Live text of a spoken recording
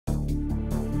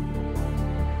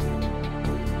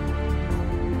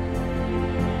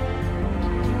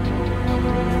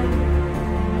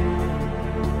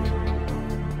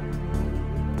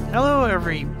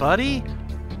everybody.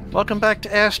 Welcome back to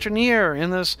Astroneer in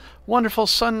this wonderful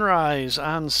sunrise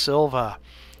on Silva.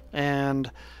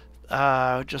 And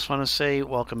just want to say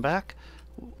welcome back.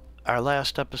 Our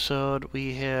last episode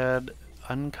we had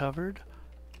uncovered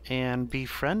and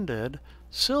befriended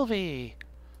Sylvie,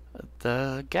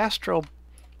 the gastro...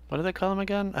 What do they call him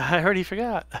again? I already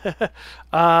forgot.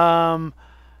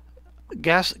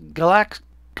 Galactopod,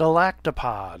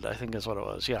 I think is what it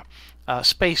was. Yeah.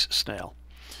 Space snail.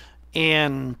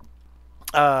 And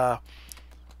I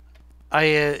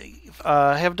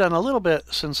have done a little bit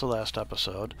since the last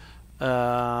episode.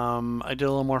 I did a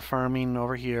little more farming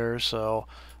over here, so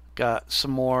got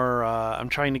some more. I'm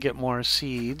trying to get more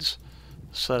seeds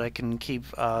so that I can keep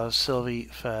Sylvie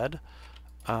fed.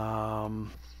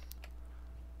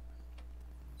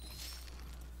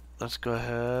 Let's go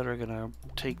ahead. We're gonna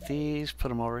take these, put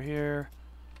them over here,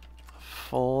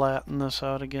 flatten this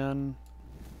out again,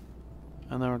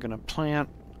 and then we're gonna plant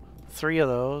 3 of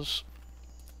those.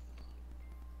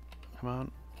 Come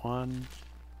on, 1,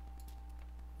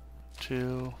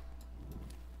 2,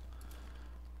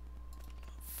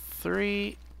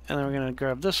 3, and then we're gonna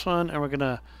grab this one and we're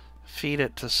gonna feed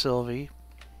it to Sylvie.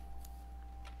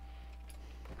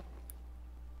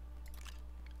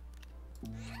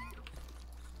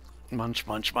 Munch,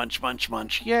 munch, munch, munch,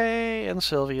 munch. Yay! And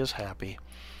Sylvie is happy.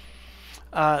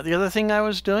 The other thing I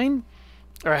was doing,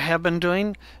 or I have been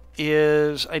doing,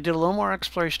 is I did a little more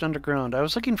exploration underground. I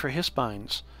was looking for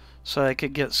hispines so I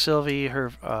could get Sylvie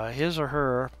her his or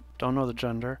her, don't know the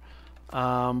gender,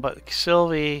 but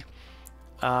Sylvie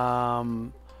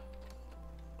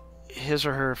his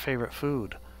or her favorite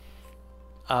food.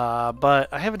 But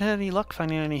I haven't had any luck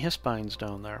finding any hispines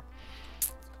down there.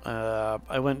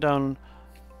 I went down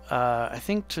I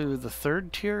think to the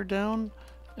 3rd tier down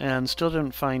and still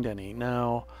didn't find any.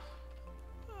 Now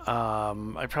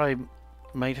I probably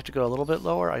might have to go a little bit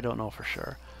lower, I don't know for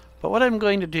sure. But what I'm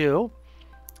going to do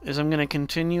is I'm going to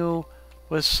continue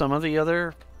with some of the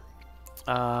other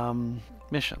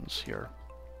missions here.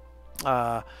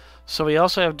 So we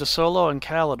also have Desolo and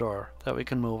Calidor that we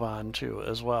can move on to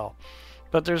as well.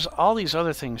 But there's all these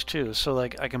other things too. So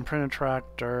like I can print a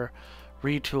tractor,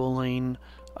 retooling,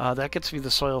 that gets me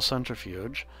the soil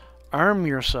centrifuge. Arm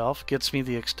yourself gets me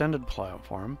the extended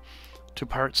platform. To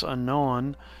parts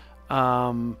unknown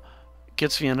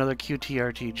gets me another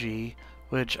QTRTG,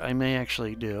 which I may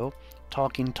actually do.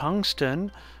 Talking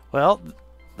tungsten, well,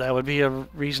 that would be a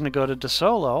reason to go to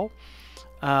Desolo.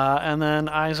 And then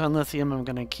eyes on lithium I'm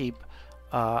going to keep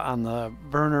on the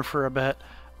burner for a bit.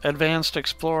 Advanced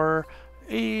explorer,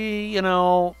 you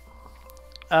know,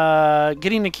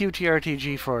 getting the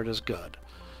QTRTG for it is good.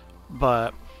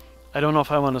 But I don't know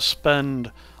if I want to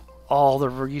spend all the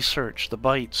research, the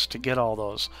bytes, to get all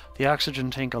those. The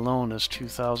oxygen tank alone is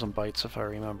 2,000 bytes if I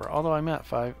remember, although I'm at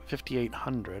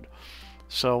 5,800.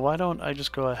 So why don't I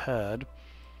just go ahead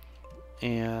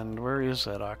and where is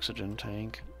that oxygen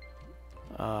tank?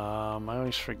 I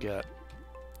always forget.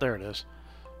 There it is.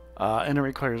 And it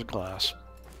requires glass.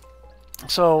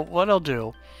 So what I'll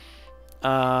do,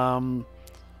 I've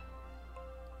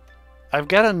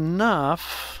got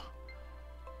enough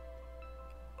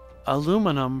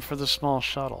aluminum for the small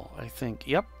shuttle, I think.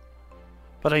 Yep.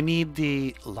 But I need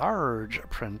the large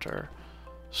printer.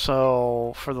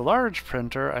 So for the large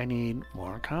printer, I need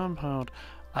more compound.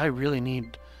 I really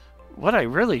need... What I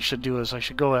really should do is I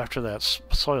should go after that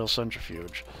soil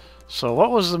centrifuge. So what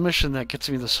was the mission that gets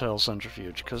me the soil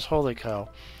centrifuge? Because holy cow,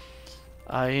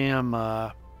 I am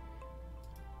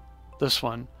this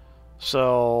one.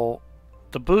 So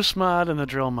the boost mod and the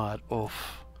drill mod,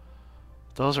 oof.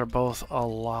 Those are both a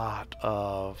lot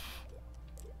of...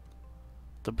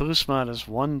 The boost mod is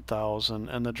 1,000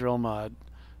 and the drill mod,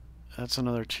 that's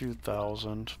another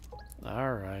 2,000.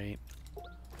 Alright.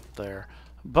 There.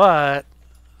 But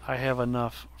I have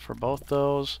enough for both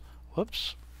those.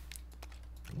 Whoops.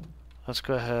 Let's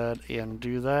go ahead and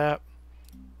do that.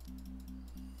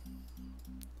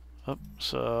 Oh,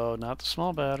 so not the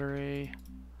small battery.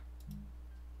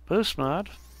 Boost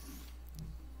mod.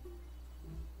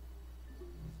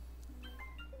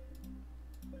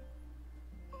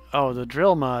 Oh, the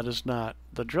drill mod is not.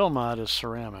 The drill mod is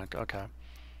ceramic. Okay.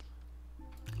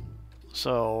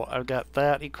 So I've got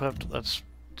that equipped. Let's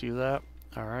do that.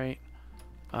 Alright.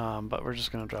 But we're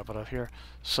just going to drop it off here.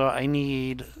 So I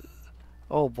need...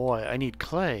 Oh boy, I need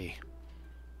clay.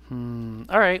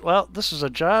 Alright, well, this is a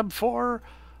job for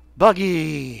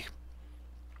Buggy.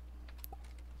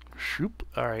 Shoop.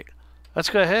 Alright. Let's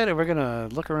go ahead and we're going to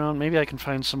look around. Maybe I can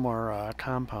find some more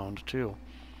compound too.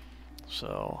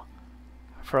 So...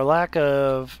 For a lack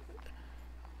of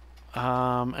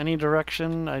any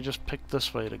direction, I just picked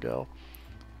this way to go.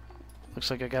 Looks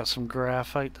like I got some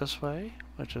graphite this way,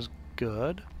 which is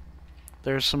good.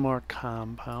 There's some more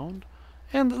compound.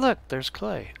 And look, there's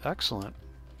clay. Excellent.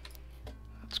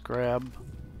 Let's grab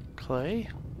clay.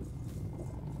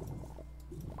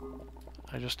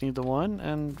 I just need the one,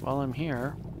 and while I'm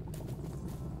here...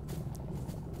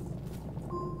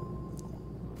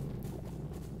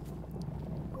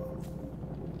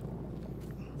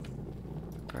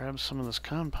 grab some of this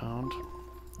compound.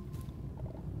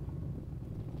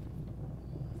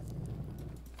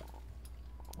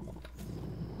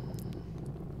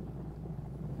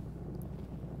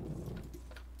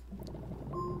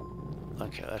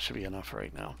 Okay, that should be enough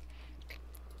right now.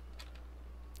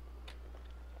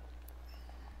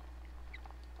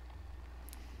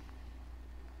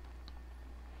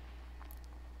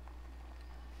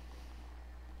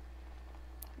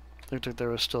 Looked like there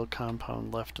was still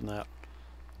compound left in that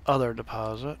other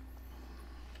deposit.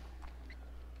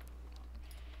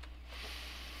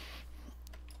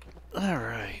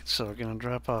 Alright, so we're gonna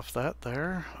drop off that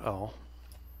there. Oh.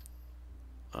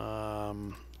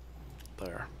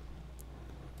 There.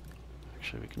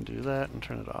 Actually, we can do that and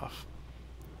turn it off.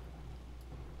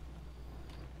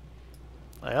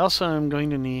 I also am going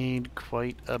to need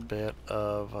quite a bit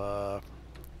of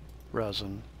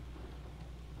resin,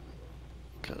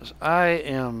 because I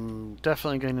am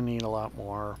definitely going to need a lot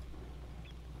more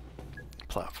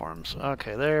platforms.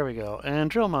 Okay, there we go.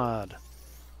 And drill mod.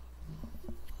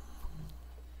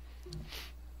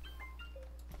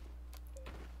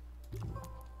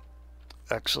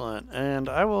 Excellent. And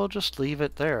I will just leave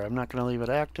it there. I'm not going to leave it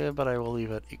active, but I will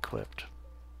leave it equipped.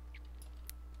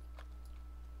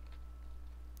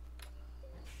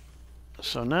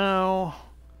 So now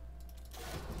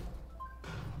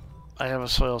I have a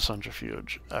soil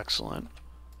centrifuge. Excellent.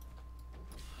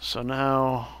 So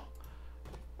now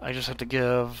I just have to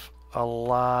give a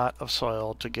lot of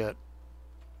soil to get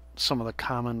some of the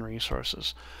common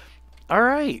resources.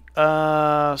 Alright,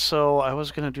 so I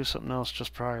was going to do something else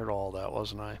just prior to all that,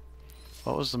 wasn't I?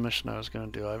 What was the mission I was going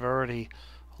to do? I've already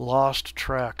lost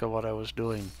track of what I was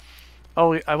doing.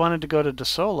 Oh, I wanted to go to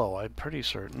Desolo, I'm pretty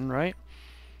certain, right?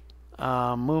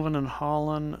 Moving and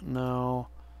hauling, no.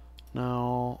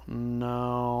 No,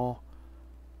 no.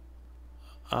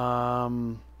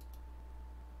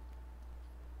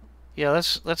 Yeah,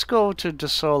 let's go to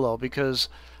Desolo, because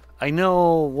I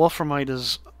know wolframite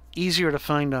is easier to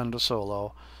find on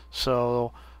Desolo,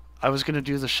 so I was going to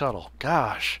do the shuttle.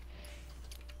 Gosh.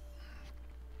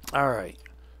 Alright,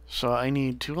 so I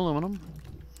need 2 aluminum.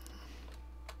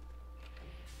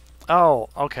 Oh,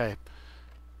 okay.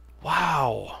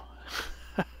 Wow.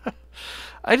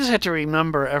 I just had to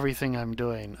remember everything I'm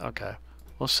doing. Okay,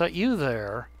 we'll set you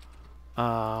there.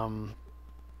 There.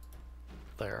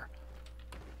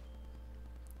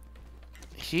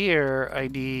 Here, I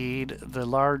need the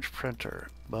large printer.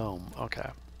 Boom. Okay.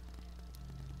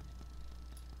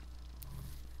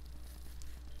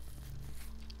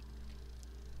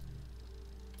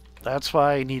 That's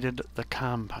why I needed the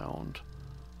compound.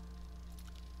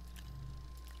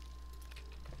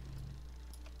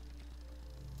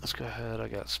 Let's go ahead. I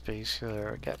got space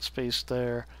here. I got space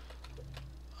there.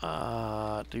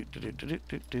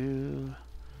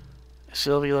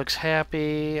 Sylvie looks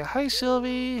happy. Hi,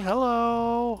 Sylvie.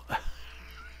 Hello.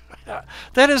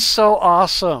 That is so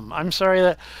awesome. I'm sorry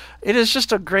that it is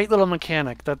just a great little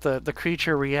mechanic that the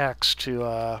creature reacts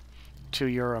to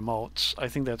your emotes. I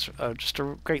think that's just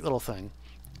a great little thing.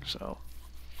 So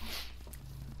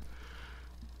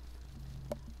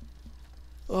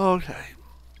okay.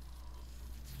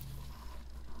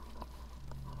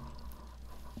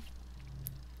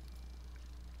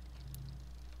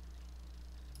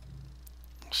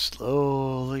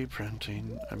 Slowly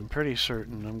printing. I'm pretty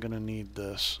certain I'm gonna need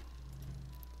this.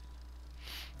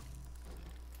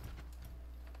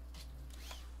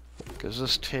 Because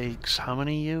this takes how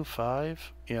many U?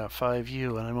 5? Yeah, 5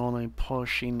 U, and I'm only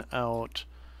pushing out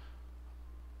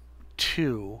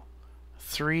 2.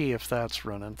 3 if that's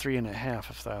running. 3.5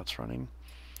 if that's running.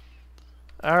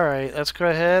 Alright, let's go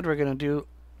ahead. We're gonna do...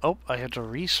 Oh, I had to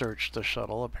research the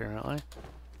shuttle, apparently.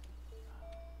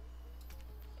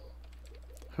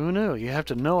 Who knew? You have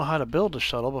to know how to build a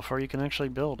shuttle before you can actually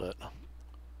build it.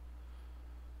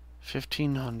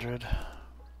 1500.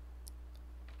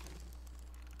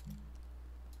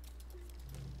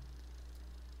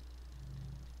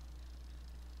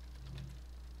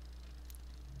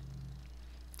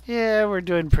 Yeah, we're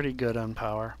doing pretty good on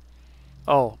power.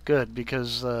 Oh, good,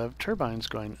 because the turbine's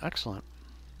going. Excellent.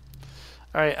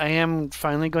 Alright, I am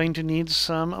finally going to need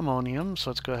some ammonium, so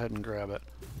let's go ahead and grab it.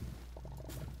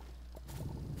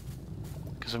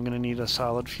 Because I'm going to need a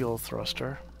solid fuel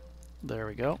thruster. There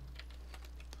we go.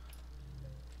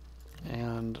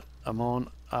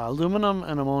 Aluminum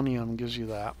and ammonium gives you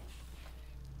that.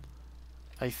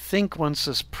 I think once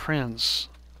this prints,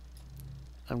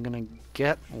 I'm going to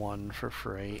get one for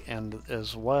free, and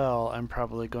as well, I'm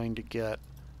probably going to get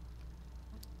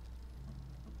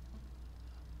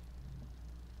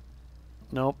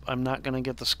nope, I'm not going to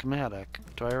get the schematic.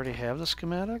 Do I already have the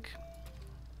schematic?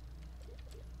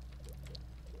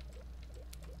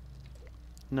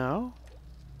 No?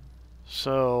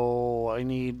 So I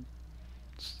need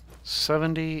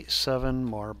 77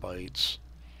 more bytes.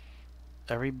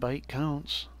 Every byte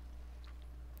counts.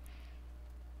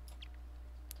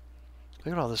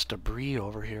 Look at all this debris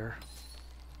over here.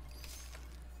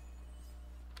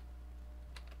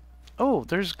 Oh,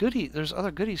 there's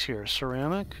other goodies here.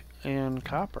 Ceramic and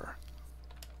copper.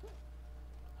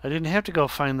 I didn't have to go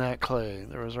find that clay.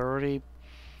 There was already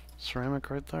ceramic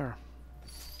right there.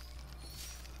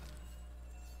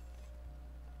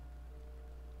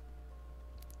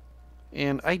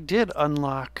 And I did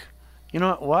unlock... You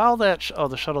know what? While that... oh,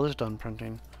 the shuttle is done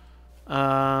printing.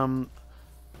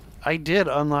 I did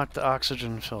unlock the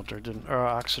oxygen filter, didn't... or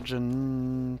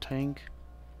oxygen tank.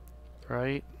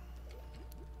 Right?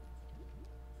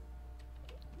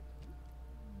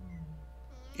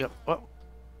 Yep. What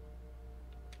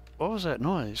was that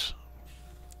noise?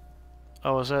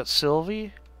 Oh, was that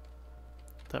Sylvie?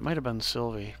 That might have been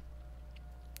Sylvie.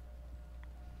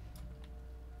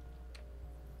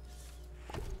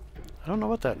 I don't know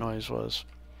what that noise was.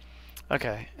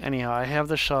 Okay, anyhow, I have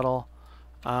the shuttle.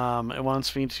 It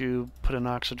wants me to put an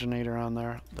oxygenator on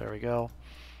there. There we go.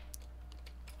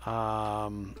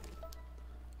 And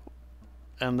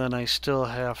then I still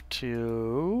have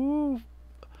to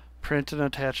print and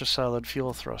attach a solid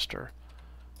fuel thruster.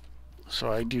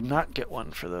 So I do not get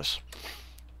one for this.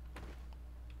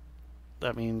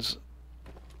 That means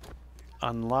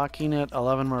unlocking it,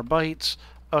 11 more bytes.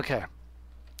 Okay.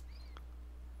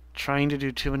 Trying to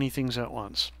do too many things at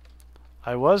once.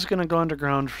 I was going to go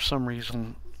underground for some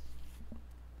reason,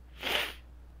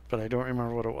 but I don't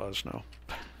remember what it was now.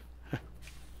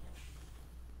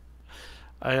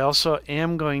 I also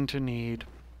am going to need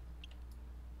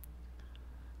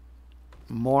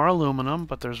more aluminum,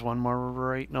 but there's one more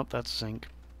right... Nope, that's zinc.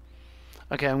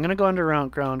 Okay, I'm going to go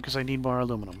underground because I need more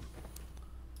aluminum.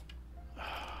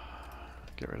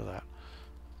 Get rid of that.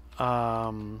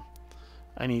 I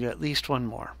need at least one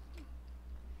more.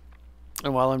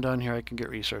 And while I'm down here, I can get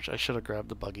research. I should have grabbed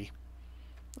the buggy.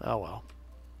 Oh well.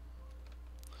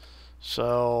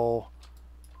 So...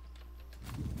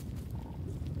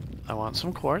 I want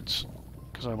some quartz,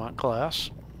 because I want glass.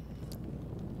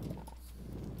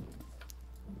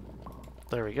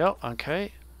 There we go,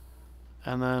 okay.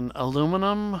 And then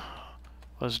aluminum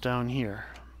was down here.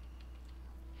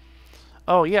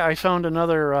 Oh yeah, I found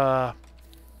another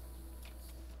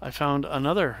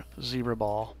zebra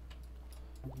ball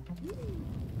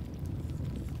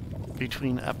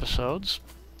between episodes.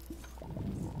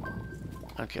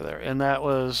 Okay, there. And that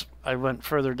was... I went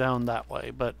further down that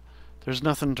way, but there's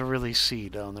nothing to really see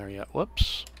down there yet.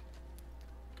 Whoops.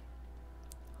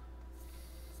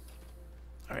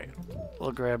 Alright,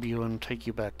 we'll grab you and take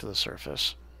you back to the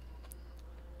surface.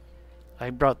 I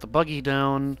brought the buggy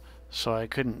down, so I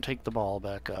couldn't take the ball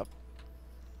back up.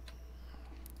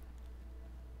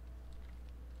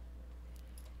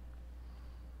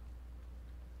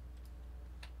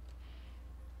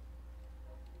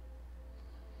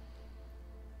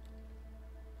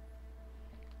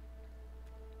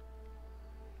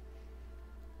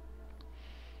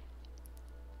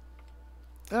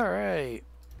 Alright.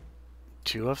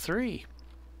 2 of 3.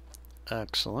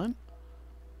 Excellent.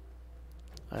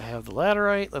 I have the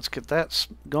laterite. Let's get that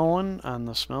going on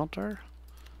the smelter.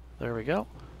 There we go.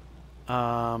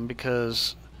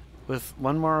 Because with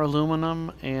one more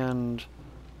aluminum and...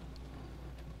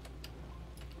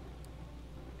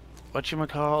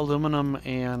 aluminum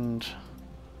and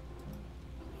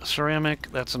ceramic,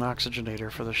 that's an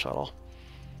oxygenator for the shuttle.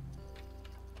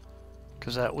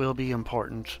 Because that will be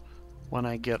important when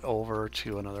I get over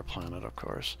to another planet, of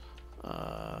course.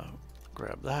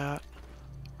 Grab that.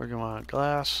 We're going to want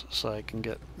glass so I can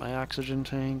get my oxygen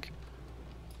tank.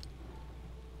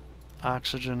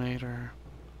 Oxygenator.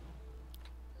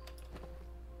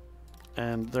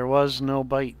 And there was no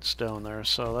bytes down there,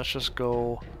 so let's just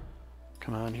go...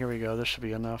 Come on, here we go. This should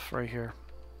be enough right here.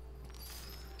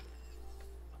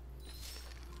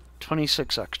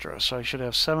 26 extra, so I should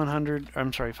have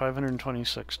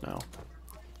 526 now.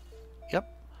 Yep.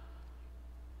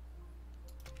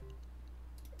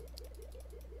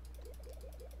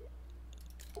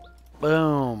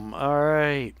 Boom.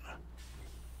 Alright.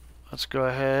 Let's go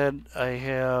ahead. I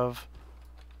have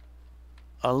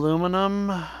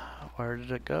aluminum Where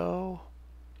did it go?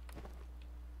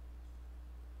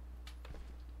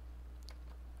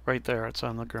 Right there, it's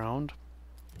on the ground.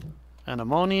 And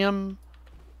ammonium.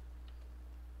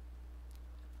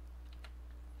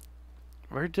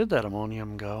 Where did that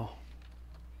ammonium go?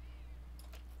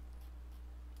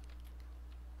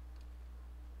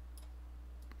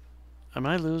 Am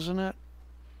I losing it?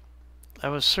 I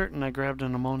was certain I grabbed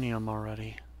an ammonium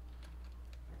already.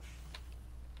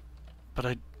 But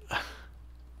I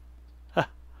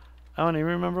don't even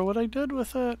remember what I did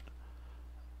with it.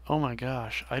 Oh my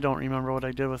gosh, I don't remember what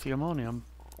I did with the ammonium.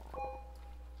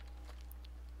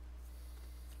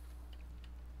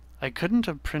 I couldn't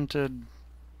have printed...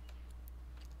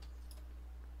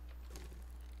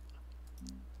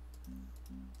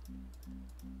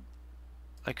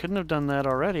 I couldn't have done that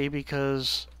already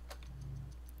because...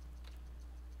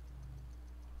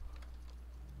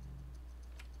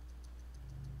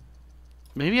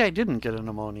 Maybe I didn't get an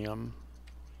ammonium.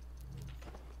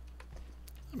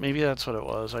 Maybe that's what it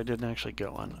was. I didn't actually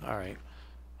get one. Alright.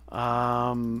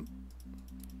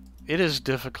 It is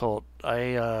difficult.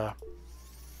 I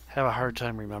have a hard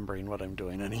time remembering what I'm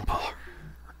doing anymore.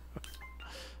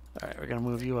 Alright, we're going to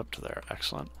move you up to there.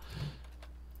 Excellent.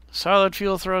 Solid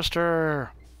fuel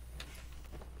thruster!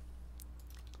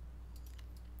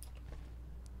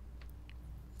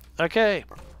 Okay.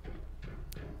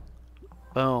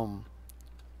 Boom.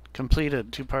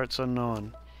 Completed. 2 parts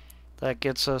unknown. That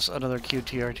gets us another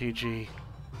QTRTG.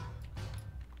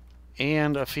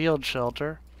 And a field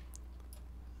shelter.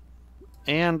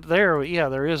 And there, yeah,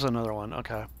 there is another one.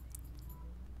 Okay.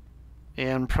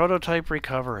 And prototype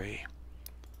recovery.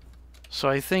 So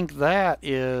I think that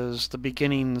is the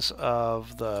beginnings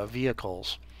of the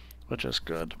vehicles, which is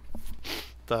good.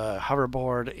 The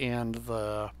hoverboard and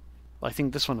the... I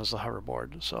think this one is the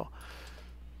hoverboard, so...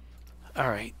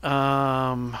 Alright,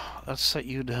 let's set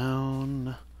you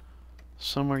down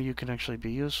somewhere you can actually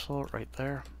be useful, right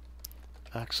there.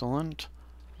 Excellent.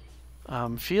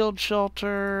 Field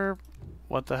shelter,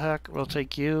 what the heck, we'll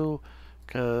take you,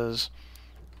 because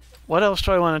what else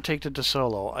do I want to take to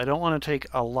Desolo? I don't want to take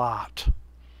a lot.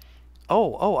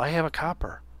 Oh, I have a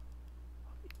copper.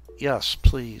 Yes,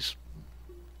 please.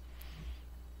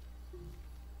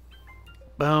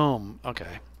 Boom,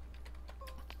 okay.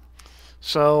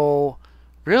 So,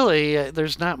 really,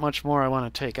 there's not much more I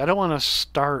want to take. I don't want to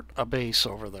start a base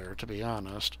over there, to be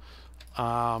honest. But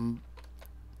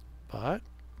I'm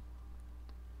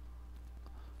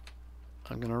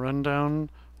going to run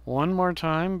down one more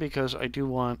time because I do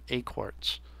want a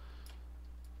quartz.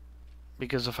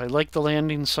 Because if I like the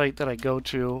landing site that I go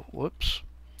to... Whoops.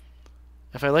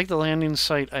 If I like the landing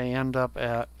site I end up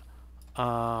at...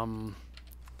 I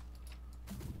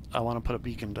want to put a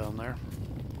beacon down there.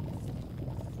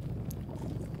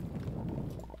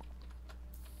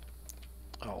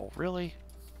 Oh, really?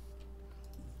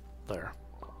 There.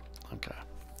 Okay.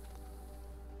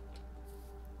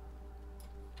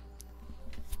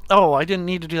 Oh, I didn't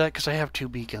need to do that because I have 2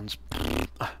 beacons.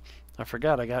 I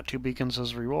forgot I got 2 beacons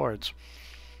as rewards.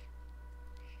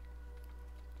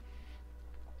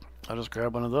 I'll just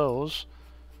grab one of those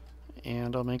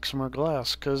and I'll make some more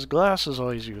glass because glass is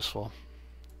always useful.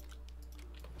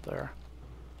 There.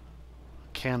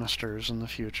 Canisters in the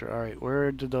future. Alright,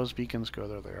 where did those beacons go?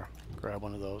 They're there. Grab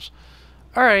one of those.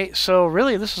 Alright, so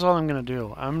really this is all I'm going to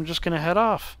do. I'm just going to head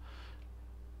off.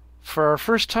 For our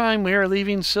first time we are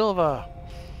leaving Silva.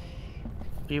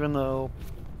 Even though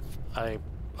I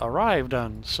arrived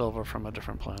on Silva from a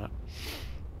different planet.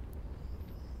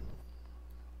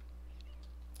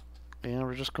 And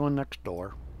we're just going next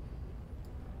door.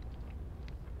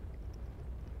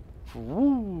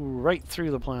 Woo! Right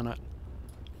through the planet.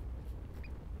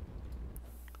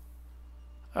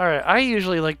 Alright, I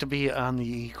usually like to be on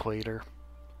the equator.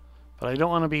 But I don't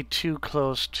want to be too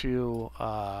close to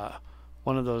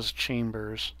one of those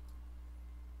chambers.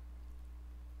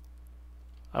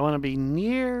 I want to be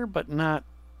near, but not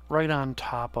right on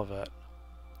top of it.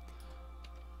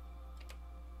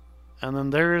 And then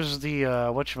there's the,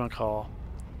 whatchamacall,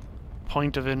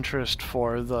 point of interest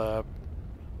for the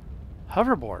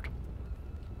hoverboard.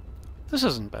 This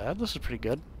isn't bad. This is pretty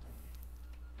good.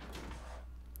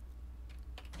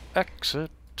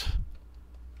 Exit.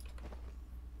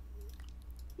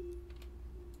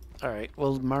 Alright,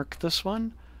 we'll mark this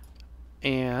one.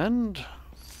 And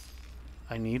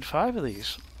I need 5 of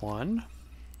these. 1,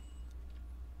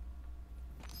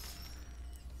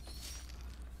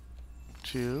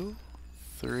 2,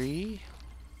 3,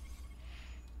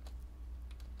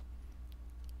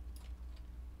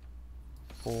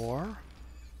 4,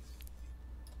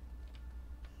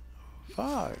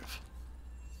 5.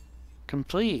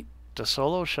 Complete.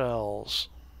 Desolo shells.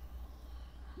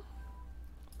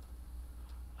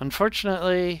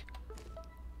 Unfortunately,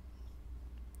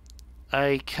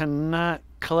 I cannot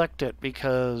collect it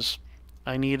because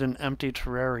I need an empty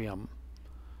terrarium.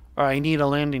 Or I need a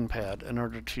landing pad in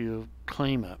order to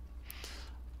claim it.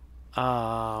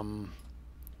 I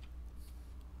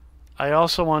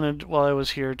also wanted, while I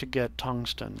was here, to get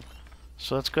tungsten.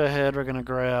 So let's go ahead, we're going to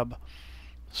grab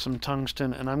some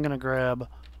tungsten, and I'm going to grab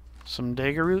some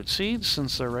dagger root seeds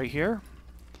since they're right here.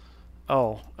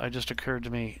 Oh, it just occurred to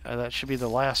me, that should be the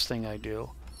last thing I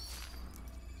do.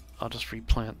 I'll just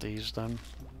replant these then,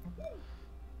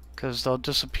 because they'll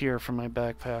disappear from my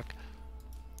backpack.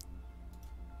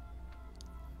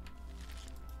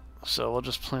 So we'll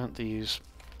just plant these.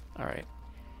 Alright,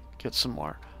 get some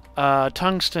more.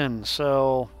 Tungsten,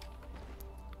 so...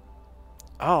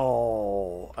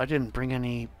 Oh, I didn't bring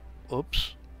any...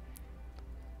 Oops.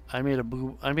 I made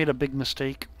a big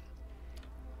mistake.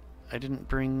 I didn't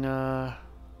bring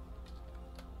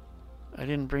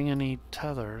any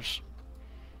tethers.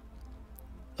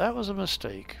 That was a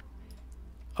mistake.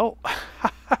 Oh,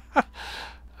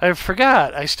 I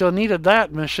forgot. I still needed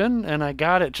that mission, and I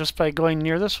got it just by going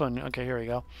near this one. Okay, here we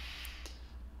go.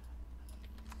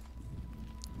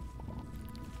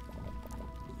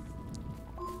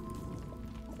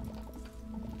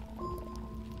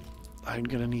 I'm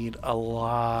gonna need a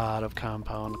lot of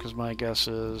compound, because my guess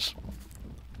is...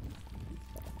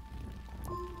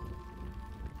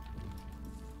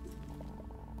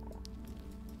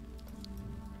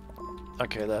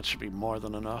 Okay, that should be more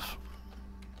than enough.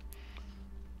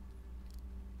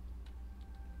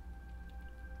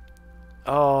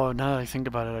 Oh, now that I think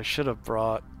about it, I should have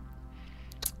brought...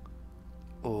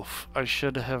 Oof. I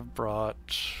should have brought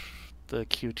the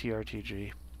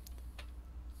QTRTG.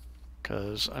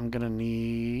 Because I'm gonna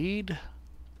need...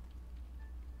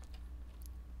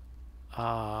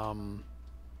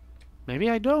 Maybe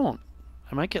I don't.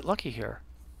 I might get lucky here.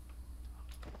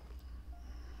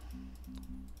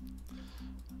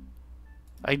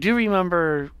 I do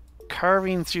remember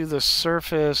carving through the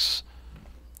surface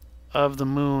of the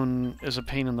moon is a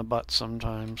pain in the butt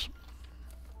sometimes.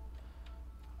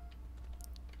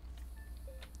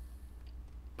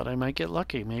 But I might get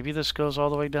lucky. Maybe this goes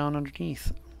all the way down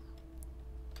underneath.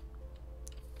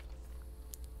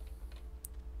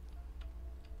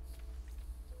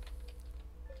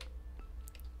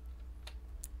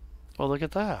 Well, look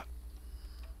at that.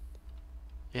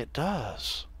 It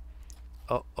does.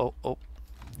 Oh, oh, oh.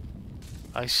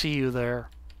 I see you there.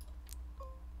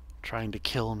 Trying to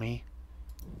kill me.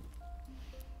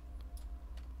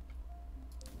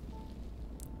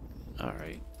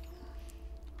 Alright.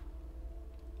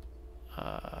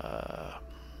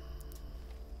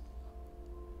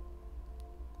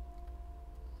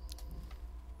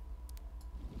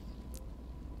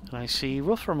 And I see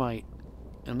wolframite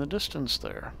in the distance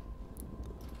there.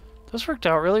 This worked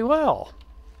out really well.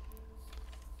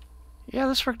 Yeah,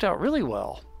 this worked out really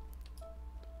well.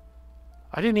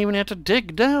 I didn't even have to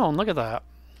dig down. Look at that.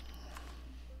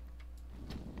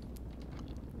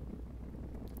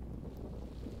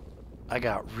 I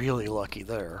got really lucky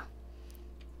there.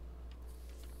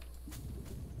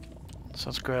 So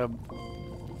let's grab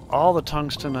all the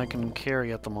tungsten I can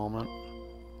carry at the moment.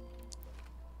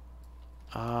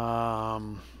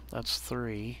 That's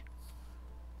 3.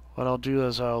 What I'll do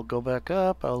is I'll go back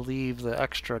up, I'll leave the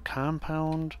extra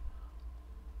compound,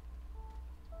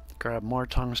 grab more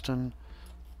tungsten.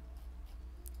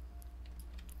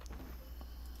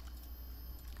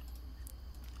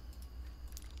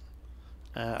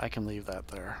 I can leave that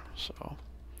there, so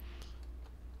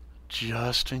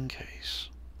just in case.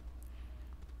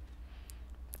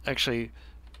 Actually,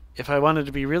 if I wanted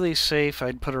to be really safe,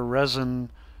 I'd put a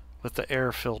resin with the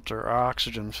air filter or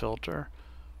oxygen filter.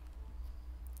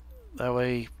 That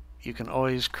way you can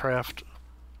always craft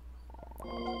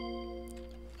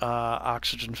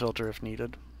oxygen filter if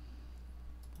needed.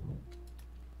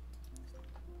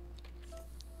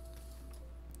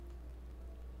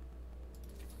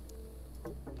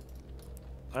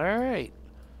 Alright.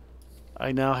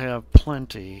 I now have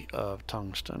plenty of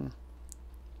tungsten.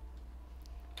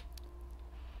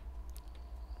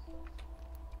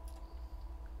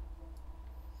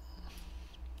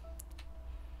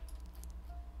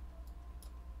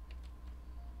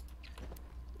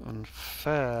 In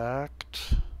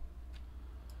fact,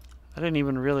 I didn't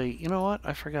even really... You know what?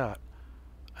 I forgot.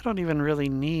 I don't even really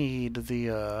need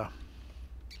the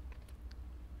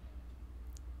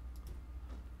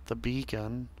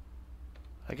beacon.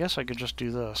 I guess I could just do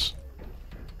this.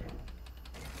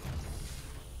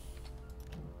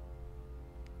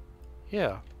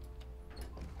 Yeah.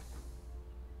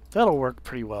 That'll work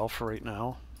pretty well for right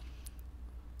now.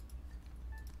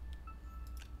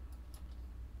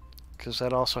 Because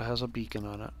that also has a beacon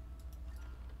on it.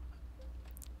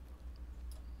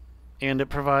 And it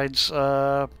provides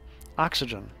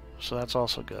oxygen, so that's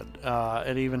also good.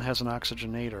 It even has an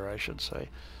oxygenator, I should say.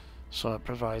 So it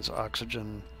provides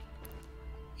oxygen.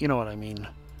 You know what I mean.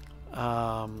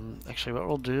 Actually, what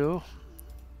we'll do,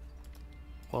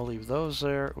 we'll leave those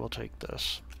there. We'll take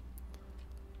this.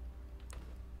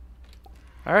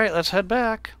 Alright, let's head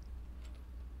back.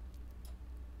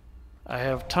 I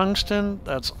have tungsten.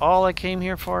 That's all I came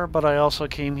here for, but I also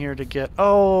came here to get...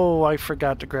 Oh, I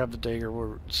forgot to grab the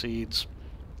daggerwood seeds.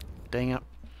 Dang it.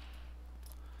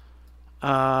 Do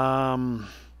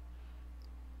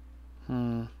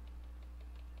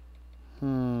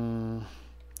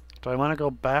I want to go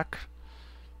back?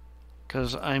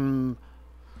 Because I know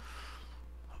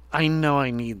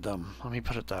I need them. Let me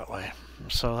put it that way.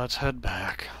 So let's head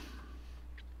back.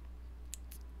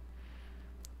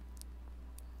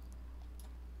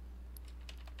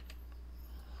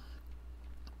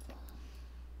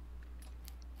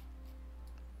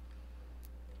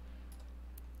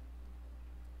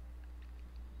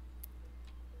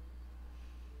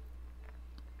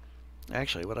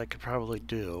 Actually, what I could probably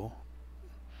do,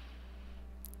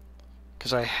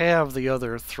 because I have the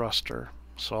other thruster,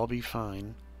 so I'll be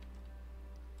fine.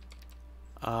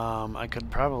 I could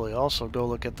probably also go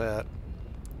look at that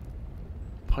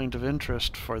point of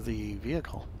interest for the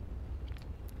vehicle.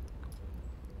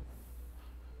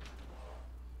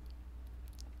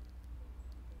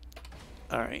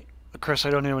 Alright. Of course, I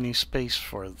don't have any space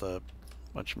for the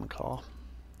whatchamacall.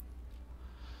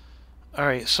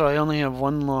 Alright, so I only have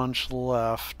one launch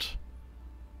left.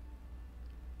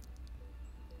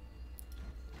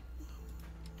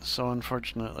 So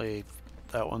unfortunately,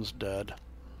 that one's dead.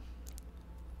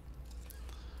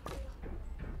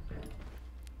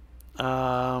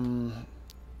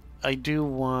 I do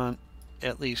want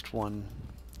at least one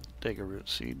daggerroot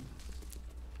seed.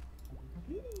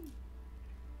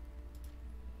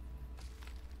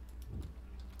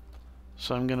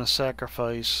 So I'm going to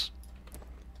sacrifice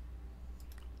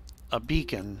a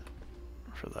beacon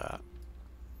for that.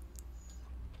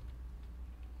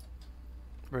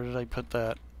 Where did I put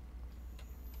that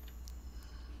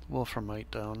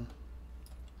wolframite down?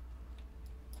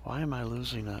 Why am I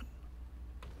losing it?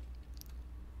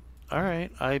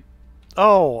 Alright,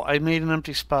 oh, I made an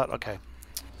empty spot. Okay.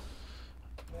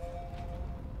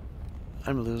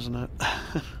 I'm losing it.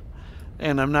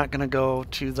 And I'm not going to go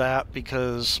to that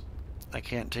because I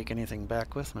can't take anything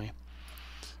back with me.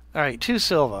 Alright, 2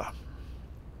 silver.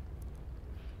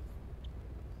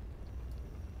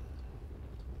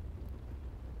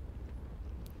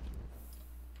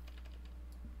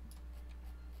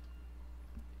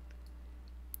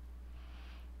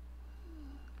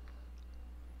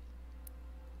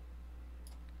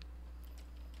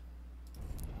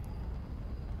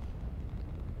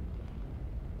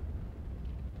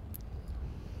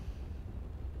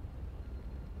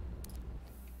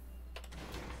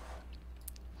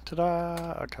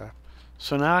 Ta-da! Okay.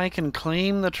 So now I can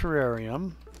claim the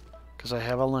terrarium, because I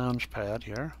have a lounge pad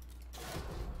here.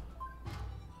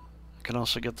 I can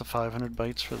also get the 500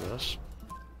 bytes for this.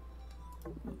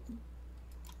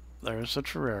 There's the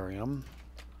terrarium.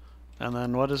 And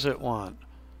then what does it want?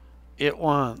 It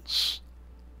wants...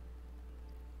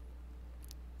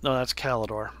 No, that's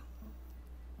Calidor.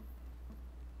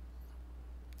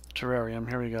 Terrarium,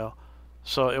 here we go.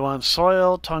 So it wants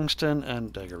soil, tungsten,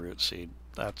 and daggerroot seed.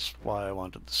 That's why I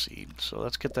wanted the seed. So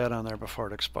let's get that on there before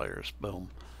it expires. Boom.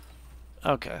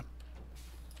 Okay.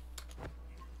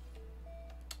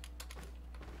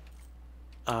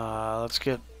 Let's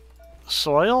get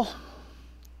soil.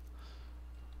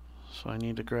 So I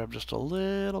need to grab just a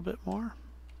little bit more.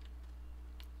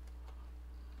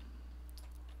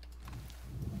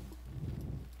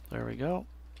 There we go.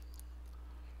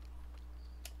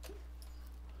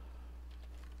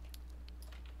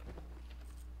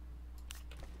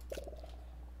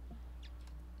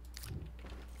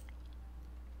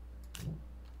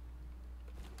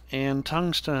 And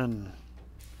tungsten,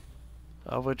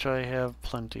 of which I have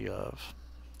plenty of.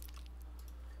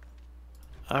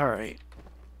 Alright,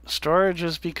 storage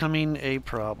is becoming a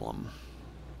problem.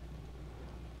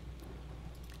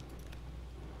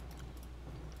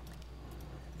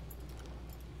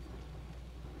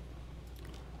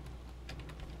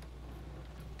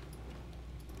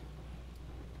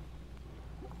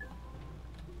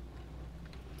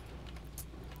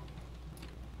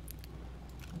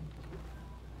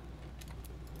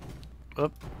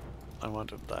 Oop, I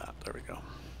wanted that. There we go.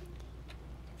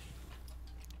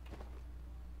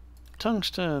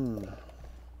 Tungsten.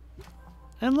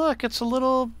 And look, it's a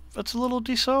little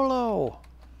Desolo.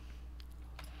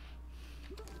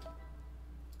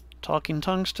 Talking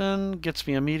tungsten gets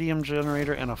me a medium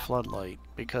generator and a floodlight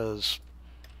because...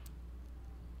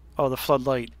 Oh, the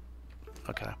floodlight.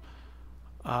 Okay.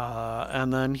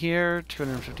 And then here,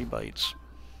 250 bytes.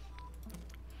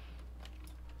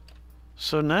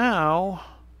 So now,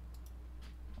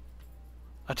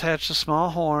 attach the small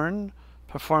horn,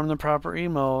 perform the proper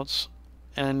emotes,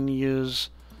 and use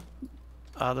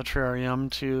the terrarium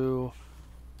to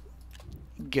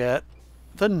get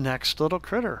the next little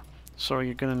critter. So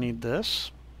you're going to need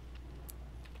this.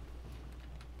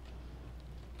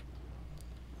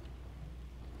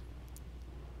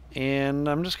 And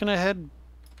I'm just going to head...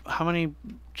 How many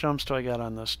jumps do I got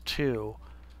on this? 2.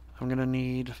 I'm going to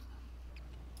need...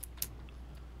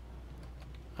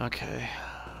 Okay.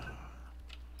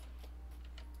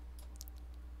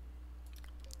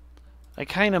 I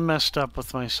kind of messed up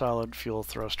with my solid fuel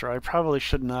thruster. I probably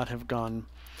should not have gone...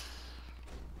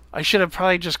 I should have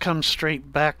probably just come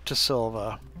straight back to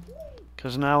Silva.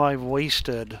 Because now I've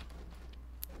wasted...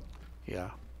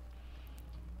 Yeah.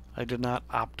 I did not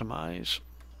optimize.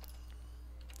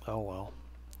 Oh well.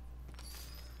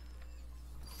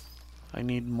 I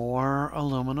need more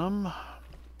aluminum.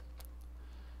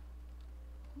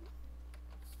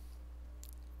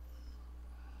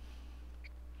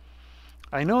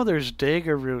 I know there's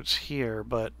dagger roots here,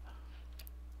 but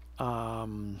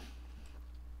you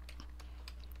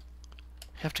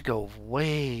have to go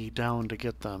way down to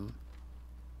get them.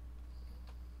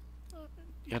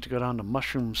 You have to go down to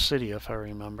Mushroom City, if I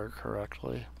remember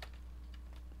correctly.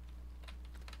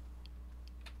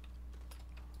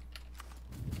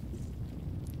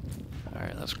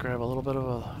 Alright, let's grab a little bit of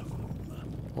a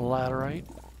laterite.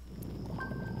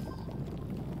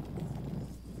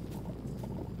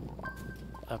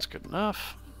 That's good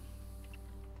enough.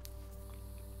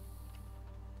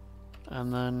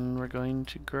 And then we're going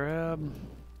to grab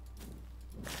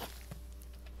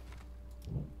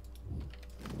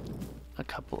a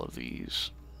couple of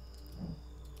these.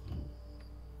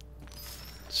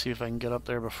 See if I can get up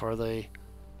there before they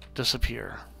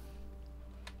disappear.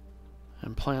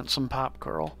 And plant some pop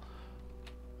coral.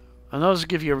 And those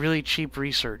give you a really cheap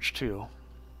research too.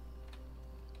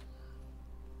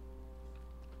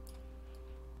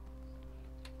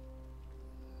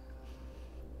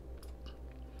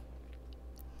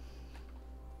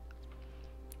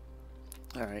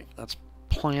 Alright, let's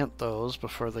plant those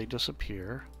before they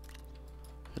disappear.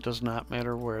 It does not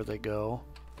matter where they go.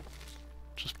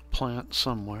 Just plant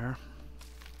somewhere.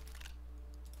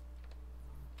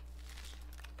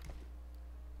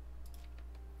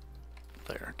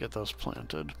 There, get those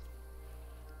planted.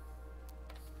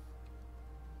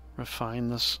 Refine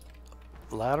this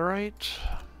laterite.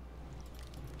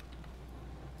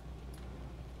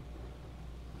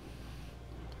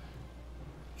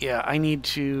 Yeah, I need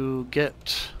to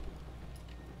get...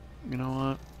 You know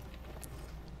what?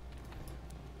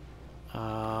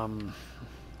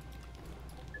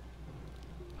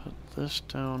 Put this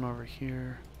down over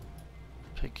here.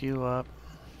 Pick you up.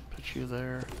 Put you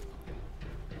there.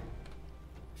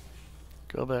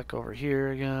 Go back over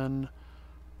here again.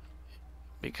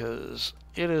 Because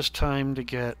it is time to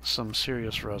get some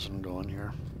serious resin going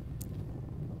here.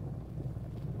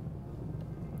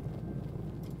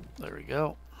 There we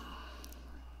go.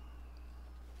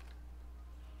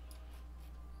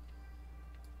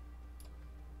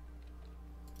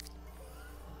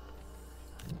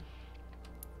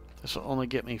 This will only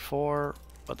get me 4,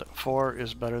 but the 4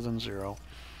 is better than 0.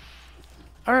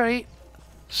 Alright,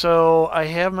 so I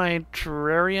have my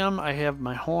terrarium, I have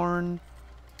my horn.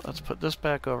 Let's put this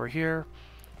back over here.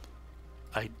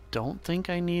 I don't think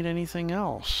I need anything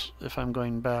else if I'm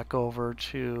going back over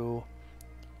to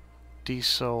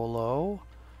Desolo.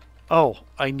 Oh,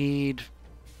 I need...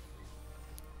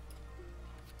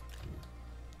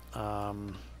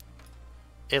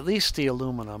 at least the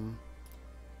aluminum.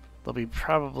 There'll be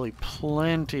probably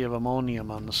plenty of ammonium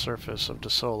on the surface of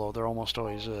Desolo. There almost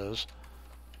always is.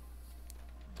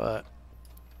 But...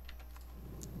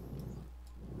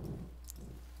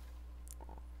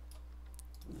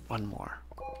 one more.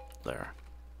 There.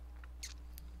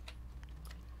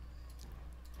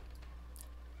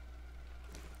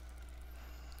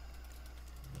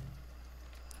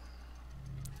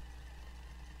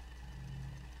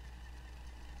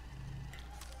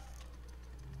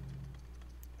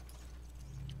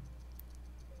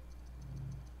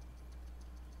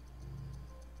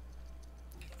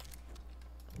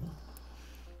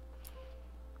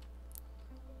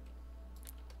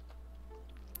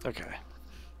 Okay.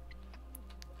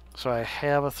 So I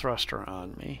have a thruster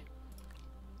on me.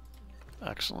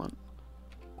 Excellent.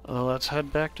 Well, let's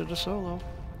head back to Desolo.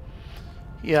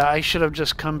 Yeah, I should have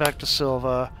just come back to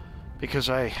Silva because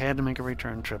I had to make a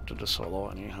return trip to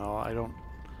Desolo anyhow. I don't...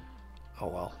 Oh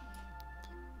well.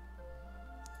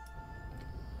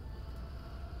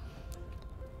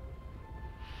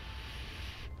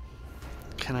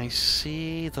 Can I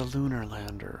see the Lunar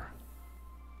lander?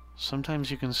 Sometimes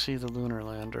you can see the Lunar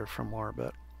lander from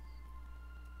orbit.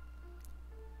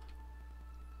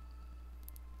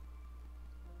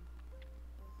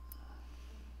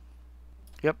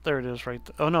 Yep, there it is right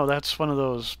there. Oh no, that's one of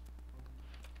those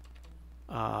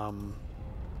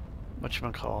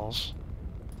whatchamacalls,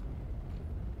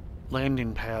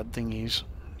 landing pad thingies.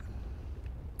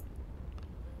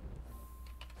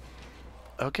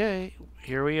 Okay,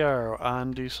 here we are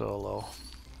on Desolo.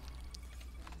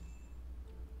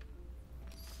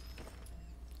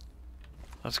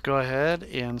 Let's go ahead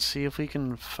and see if we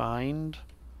can find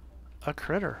a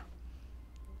critter.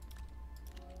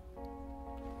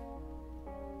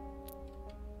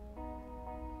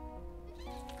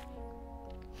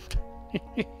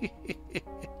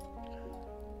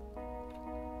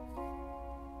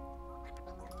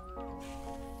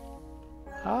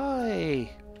 Hi.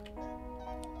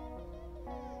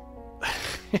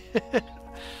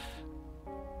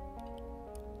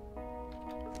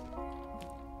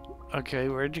 Okay,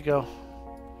 where'd you go?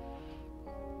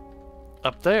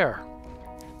 Up there.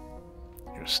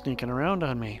 You're sneaking around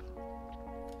on me.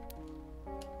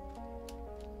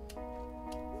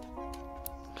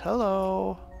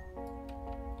 Hello.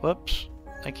 Whoops.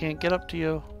 I can't get up to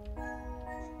you.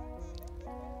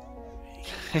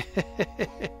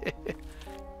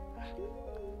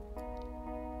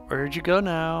 Where'd you go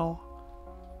now?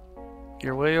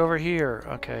 You're way over here.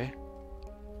 Okay.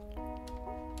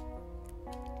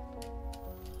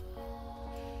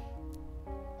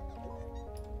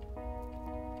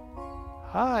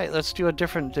 Hi, let's do a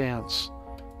different dance.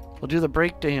 We'll do the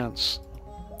break dance.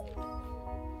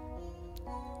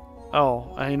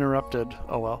 Oh, I interrupted.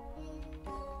 Oh well.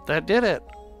 That did it.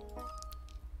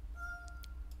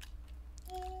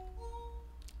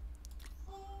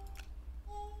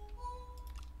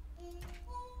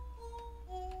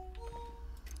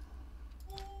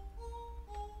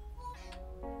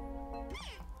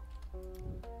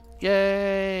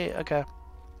 Yay! Okay.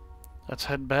 Let's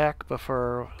head back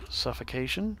before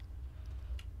suffocation.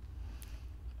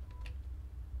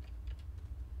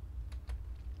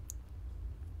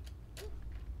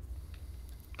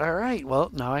 Alright,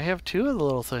 well, now I have two of the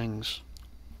little things.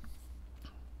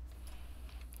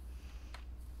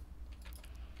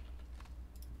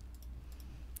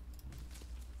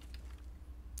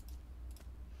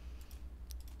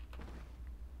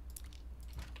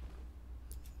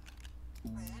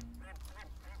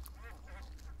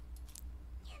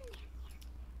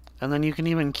 And then you can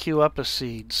even queue up a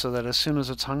seed so that as soon as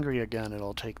it's hungry again,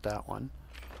 it'll take that one.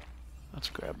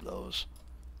 Let's grab those.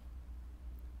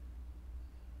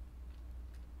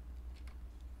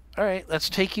 Alright, let's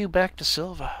take you back to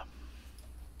Silva.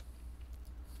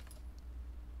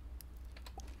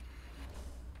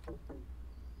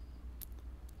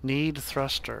 Need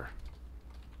thruster.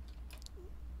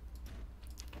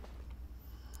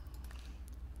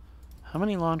 How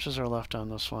many launches are left on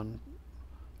this one?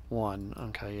 One.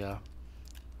 Okay, yeah.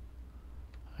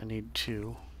 I need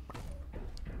two.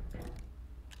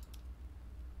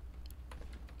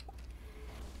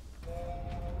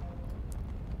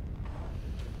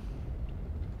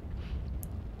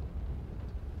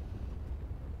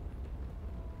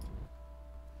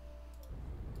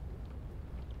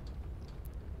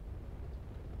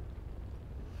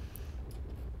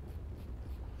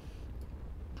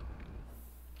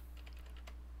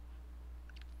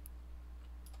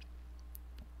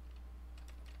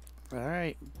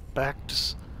 Alright, back to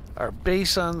our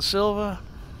base on Silva.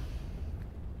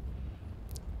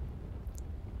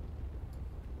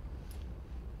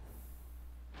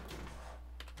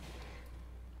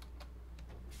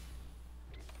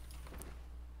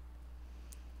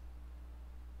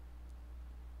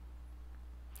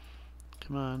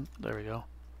 Come on, there we go.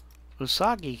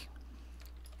 Usagi.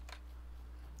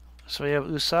 So we have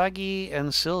Usagi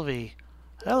and Sylvie.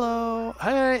 Hello!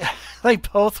 Hey! They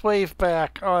both wave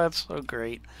back. Oh, that's so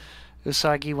great.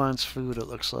 Usagi wants food, it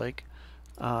looks like.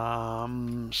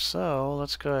 So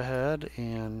let's go ahead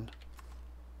and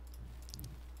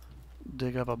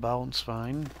dig up a bounce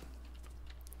vine.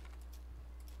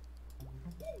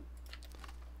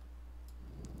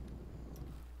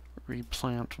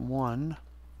 Replant one.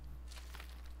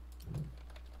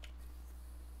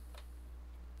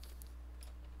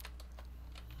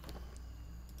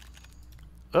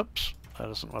 Oops, that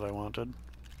isn't what I wanted.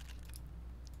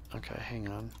 Okay, hang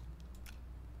on.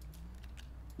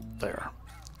 There.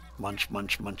 Munch,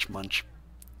 munch, munch, munch.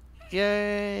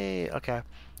 Yay! Okay.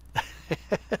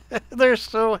 They're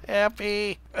so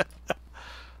happy.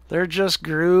 They're just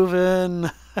grooving.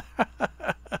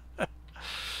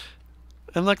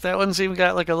 And look, that one's even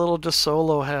got like a little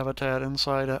Desolo habitat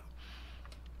inside it.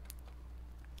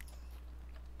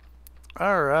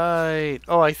 Alright.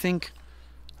 Oh, I think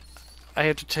I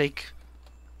have to take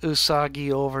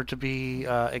Usagi over to be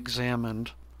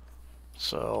examined.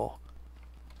 So...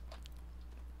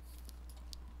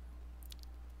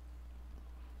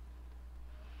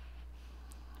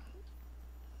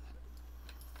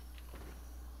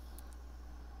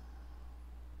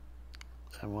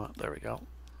 there we go.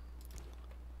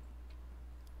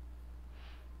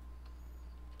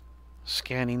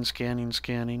 Scanning, scanning,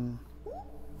 scanning.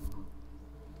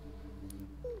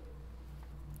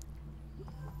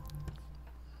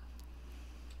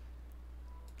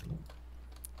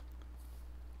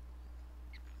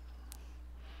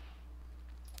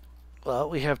 Well,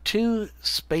 we have 2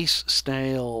 space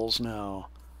snails now.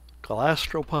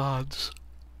 Gastropods.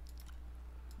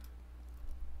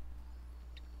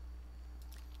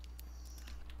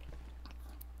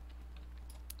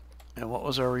 And what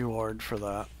was our reward for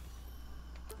that?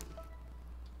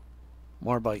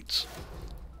 More bites.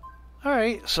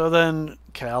 Alright, so then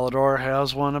Kalidor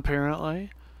has one apparently.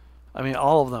 I mean,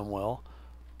 all of them will.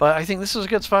 But I think this is a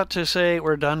good spot to say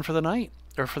we're done for the night.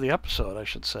 Or for the episode, I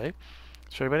should say.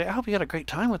 So everybody, I hope you had a great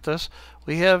time with this.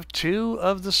 We have 2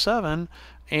 of the 7.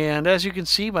 And as you can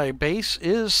see, my base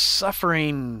is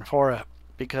suffering for it.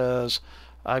 Because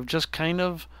I've just kind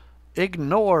of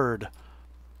ignored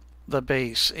the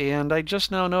base. And I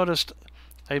just now noticed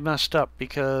I messed up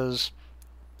because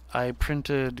I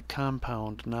printed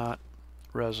compound, not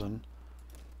resin.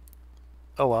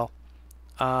 Oh well.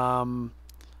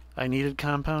 I needed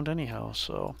compound anyhow,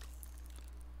 so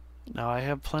now I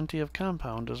have plenty of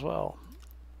compound as well.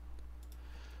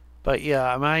 But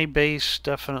yeah, my base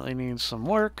definitely needs some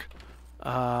work.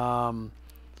 I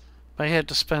had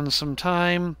to spend some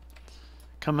time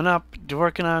coming up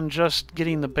working on just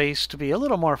getting the base to be a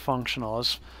little more functional.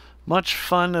 As much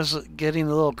fun as getting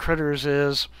the little critters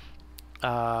is,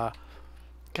 gotta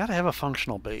have a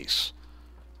functional base.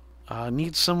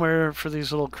 Need somewhere for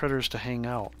these little critters to hang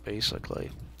out, basically.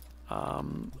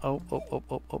 Oh,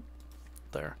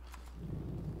 there.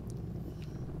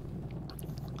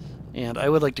 And I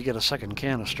would like to get a second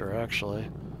canister, actually.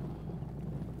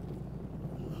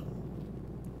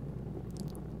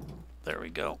 There we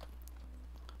go.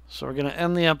 So we're going to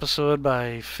end the episode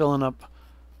by filling up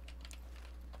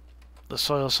the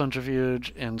soil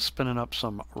centrifuge and spinning up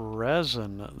some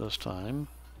resin this time.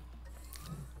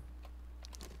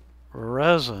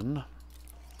 Resin.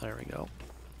 There we go.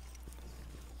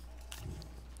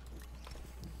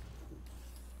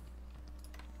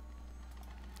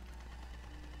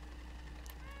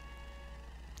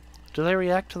 Do they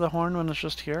react to the horn when it's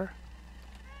just here?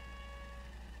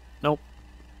 Nope.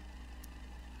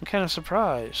 I'm kind of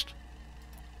surprised.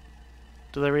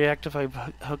 Do they react if I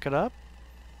hook it up?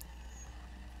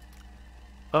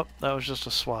 Oh, that was just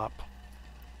a swap.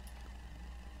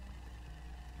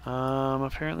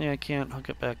 Apparently I can't hook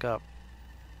it back up.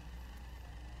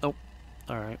 Nope.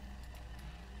 Alright.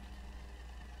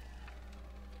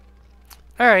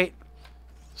 Alright.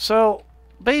 So,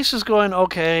 base is going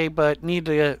okay, but need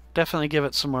to definitely give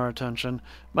it some more attention.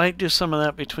 Might do some of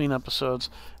that between episodes.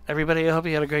 Everybody, I hope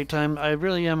you had a great time. I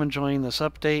really am enjoying this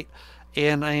update,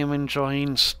 and I am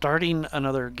enjoying starting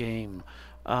another game.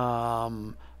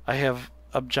 I have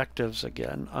objectives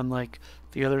again. Unlike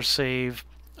the other save,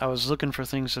 I was looking for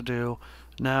things to do.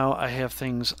 Now I have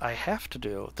things I have to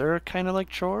do. They're kind of like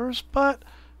chores, but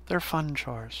they're fun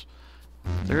chores.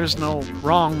 There is no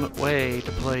wrong way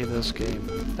to play this game.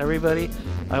 Everybody,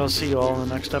 I will see you all in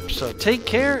the next episode. Take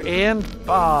care and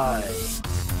bye!